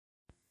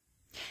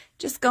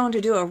Just going to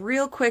do a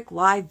real quick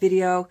live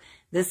video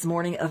this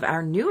morning of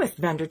our newest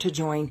vendor to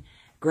join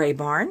Gray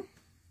Barn.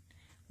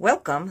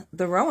 Welcome,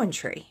 the Rowan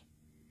tree.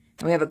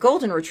 And we have a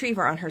golden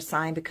retriever on her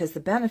sign because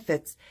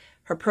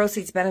her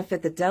proceeds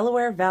benefit the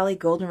Delaware Valley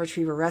Golden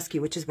Retriever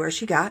Rescue, which is where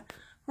she got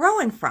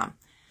Rowan from.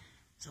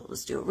 So we'll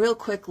just do a real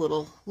quick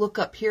little look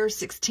up here,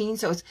 16.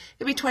 So it's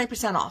going to be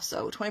 20% off.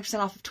 So 20%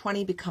 off of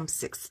 20 becomes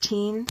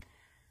 16.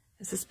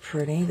 This is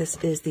pretty. This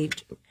is the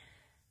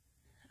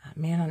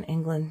Man on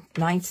England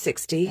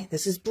 960.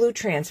 This is blue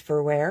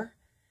transferware.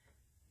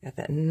 Got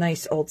that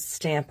nice old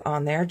stamp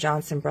on there.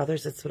 Johnson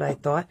Brothers, that's what I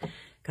thought.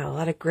 Got a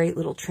lot of great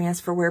little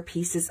transferware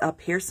pieces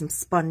up here. Some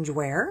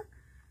spongeware.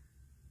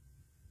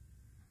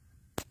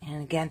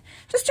 And again,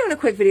 just doing a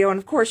quick video. And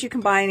of course, you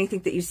can buy anything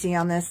that you see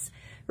on this.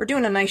 We're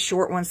doing a nice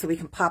short one so we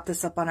can pop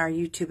this up on our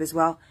YouTube as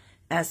well,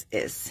 as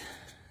is.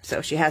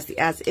 So she has the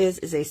as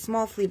is a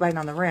small flea bite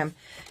on the rim.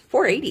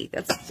 $4.80.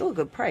 That's still a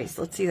good price.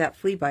 Let's see that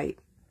flea bite.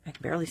 I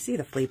can barely see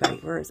the flea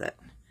bite. Where is it?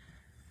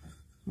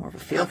 More of a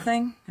feel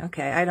thing?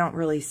 Okay, I don't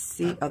really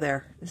see. Oh,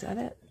 there. Is that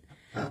it?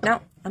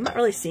 No, I'm not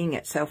really seeing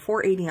it. So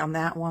 $4.80 on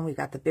that one. We've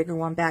got the bigger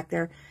one back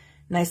there.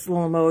 Nice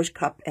little Limoges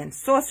cup and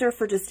saucer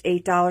for just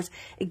 $8.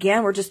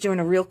 Again, we're just doing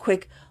a real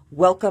quick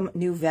welcome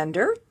new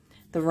vendor.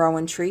 The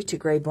Rowan tree to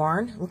Gray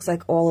Barn. Looks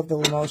like all of the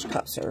Limoges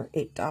cups are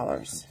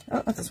 $8.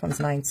 Oh, this one's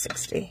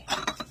 $9.60.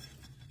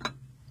 And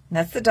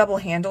that's the double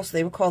handle, so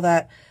they would call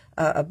that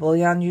a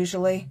bouillon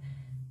usually.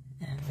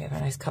 And we have a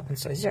nice cup and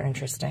saucer. These are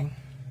interesting.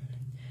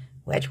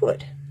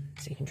 Wedgwood.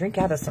 So you can drink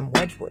out of some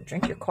Wedgwood.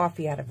 Drink your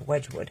coffee out of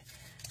Wedgwood.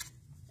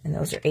 And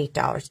those are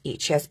 $8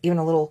 each. She has even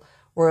a little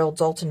Royal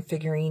Doulton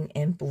figurine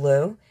in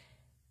blue.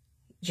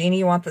 Jeannie,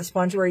 you want the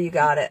spongeware? You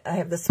got it. I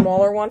have the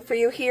smaller one for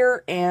you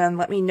here. And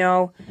let me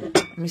know.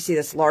 Let me see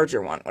this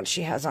larger one, what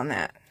she has on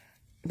that.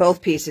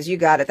 Both pieces. You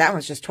got it. That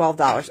one's just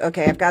 $12.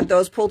 Okay, I've got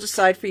those pulled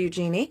aside for you,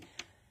 Jeannie.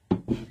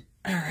 All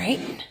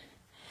right.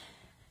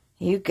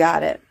 You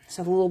got it.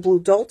 So the little blue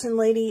Doulton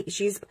lady,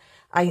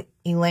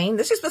 Elaine.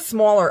 This is the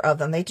smaller of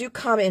them. They do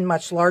come in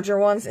much larger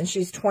ones, and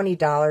she's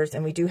 $20.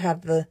 And we do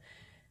have the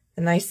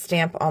nice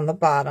stamp on the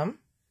bottom.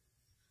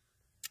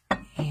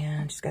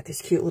 And she's got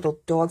these cute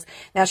little dogs.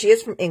 Now, she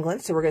is from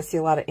England, so we're going to see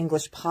a lot of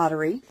English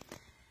pottery.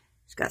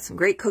 She's got some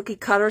great cookie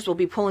cutters. We'll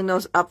be pulling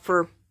those up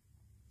for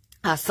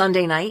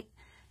Sunday night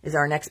is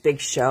our next big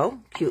show.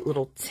 Cute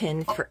little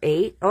tin for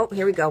 $8. Oh,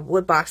 here we go.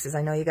 Wood boxes.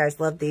 I know you guys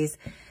love these.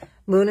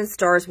 Moon and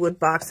Stars wood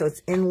box. So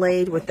it's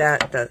inlaid with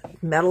the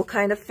metal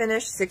kind of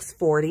finish.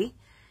 $6.40.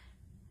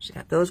 She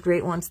got those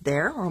great ones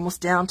there. We're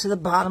almost down to the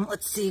bottom.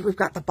 Let's see. We've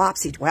got the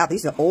Bobbsey. Wow,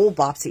 these are old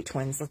Bobbsey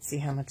Twins. Let's see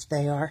how much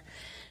they are.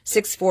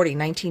 $6.40,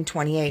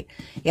 1928.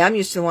 Yeah, I'm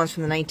used to the ones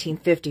from the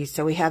 1950s.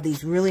 So we have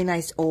these really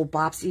nice old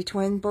Bobbsey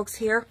Twin books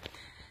here.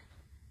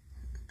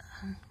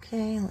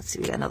 Okay, let's see.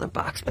 We got another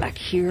box back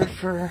here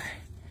for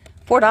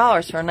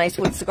 $4 for a nice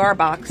wood cigar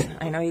box.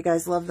 I know you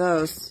guys love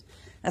those.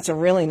 That's a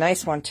really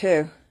nice one,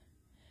 too.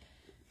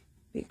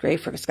 Be great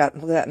for, it's got,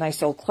 look at that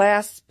nice old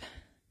clasp.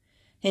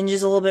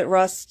 Hinges a little bit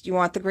rust. You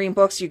want the green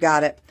books? You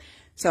got it.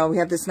 So we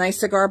have this nice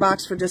cigar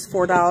box for just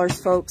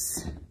 $4,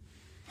 folks.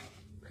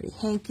 Pretty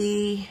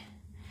hanky.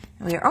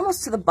 And we are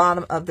almost to the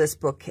bottom of this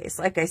bookcase.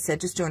 Like I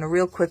said, just doing a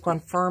real quick one.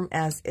 Firm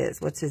as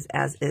is. What's his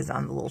as is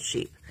on the little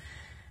sheet?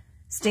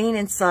 Stain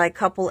inside,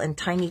 couple, and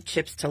tiny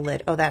chips to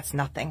lid. Oh, that's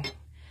nothing.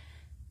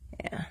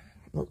 Yeah.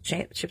 Little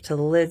chip to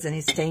the lids, and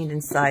he's stained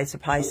inside. So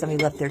probably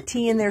somebody left their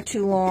tea in there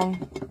too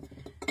long.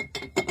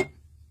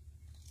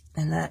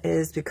 And that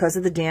is because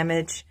of the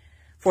damage.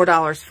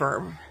 $4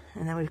 firm.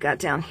 And then we've got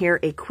down here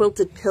a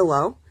quilted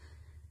pillow.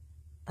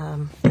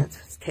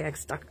 That's tag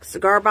stuck.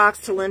 Cigar box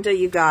to Linda.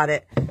 You got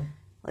it.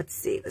 Let's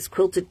see. This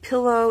quilted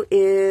pillow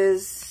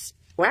is,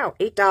 wow,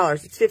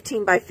 $8. It's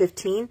 15 by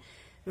 15.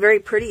 Very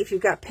pretty. If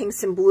you've got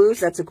pinks and blues,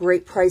 that's a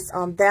great price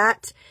on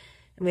that.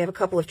 And we have a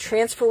couple of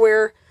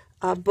transferware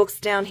books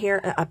down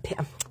here.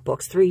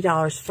 Books,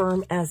 $3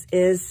 firm as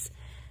is.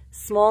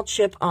 Small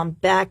chip on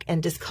back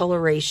and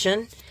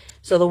discoloration.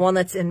 So the one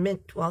that's in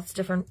mint, well, it's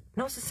different.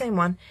 No, it's the same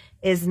one,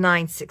 is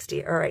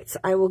 $9.60. All right, so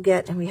I will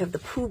get, and we have the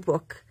Pooh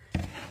book.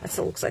 That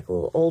looks like a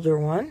little older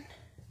one.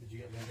 Did you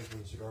get Linda for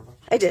the cigar box?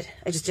 I did.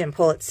 I just didn't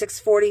pull it.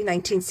 $6.40,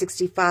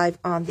 1965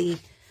 on the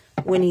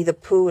Winnie the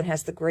Pooh, and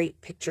has the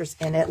great pictures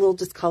in it. A little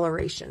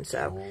discoloration.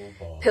 So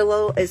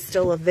pillow is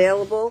still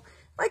available.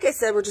 Like I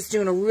said, we're just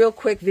doing a real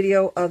quick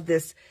video of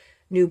this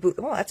new boot.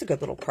 Oh, that's a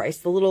good little price.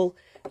 The little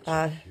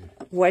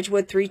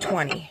Wedgwood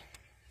 320.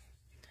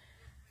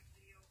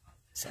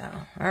 So,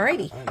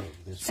 alrighty.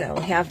 So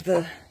we have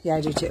the, yeah,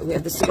 I do too. We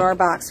have the cigar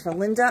box for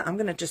Linda. I'm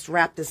going to just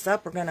wrap this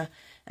up.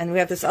 And we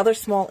have this other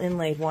small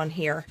inlaid one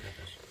here.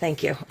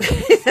 Thank you.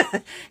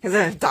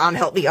 Because Don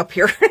helped me up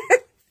here.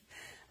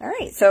 All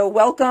right. So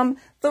welcome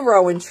the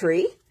Rowan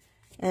tree.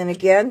 And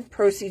again,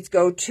 proceeds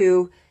go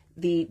to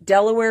the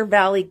Delaware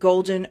Valley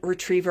Golden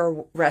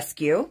Retriever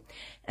Rescue.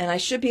 And I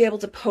should be able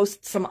to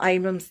post some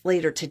items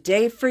later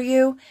today for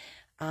you.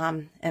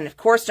 And of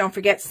course, don't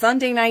forget,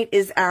 Sunday night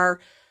is our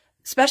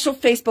special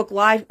Facebook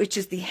Live, which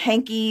is the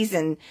hankies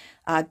and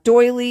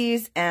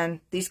doilies and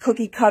these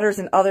cookie cutters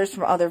and others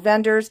from other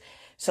vendors.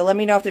 So let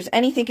me know if there's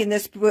anything in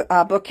this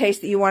bookcase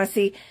that you want to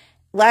see.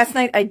 Last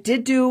night, I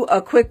did do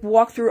a quick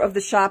walkthrough of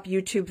the shop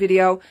YouTube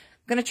video.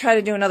 I'm going to try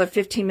to do another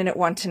 15-minute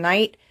one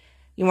tonight.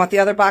 You want the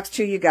other box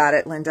too? You got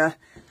it, Linda.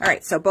 All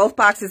right, so both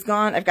boxes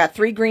gone. I've got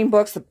 3 green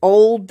books, the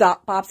old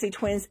Bobbsey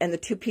Twins, and the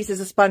 2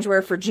 pieces of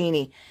spongeware for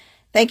Jeannie.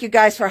 Thank you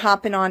guys for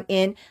hopping on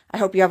in. I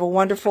hope you have a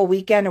wonderful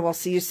weekend, and we'll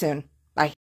see you soon.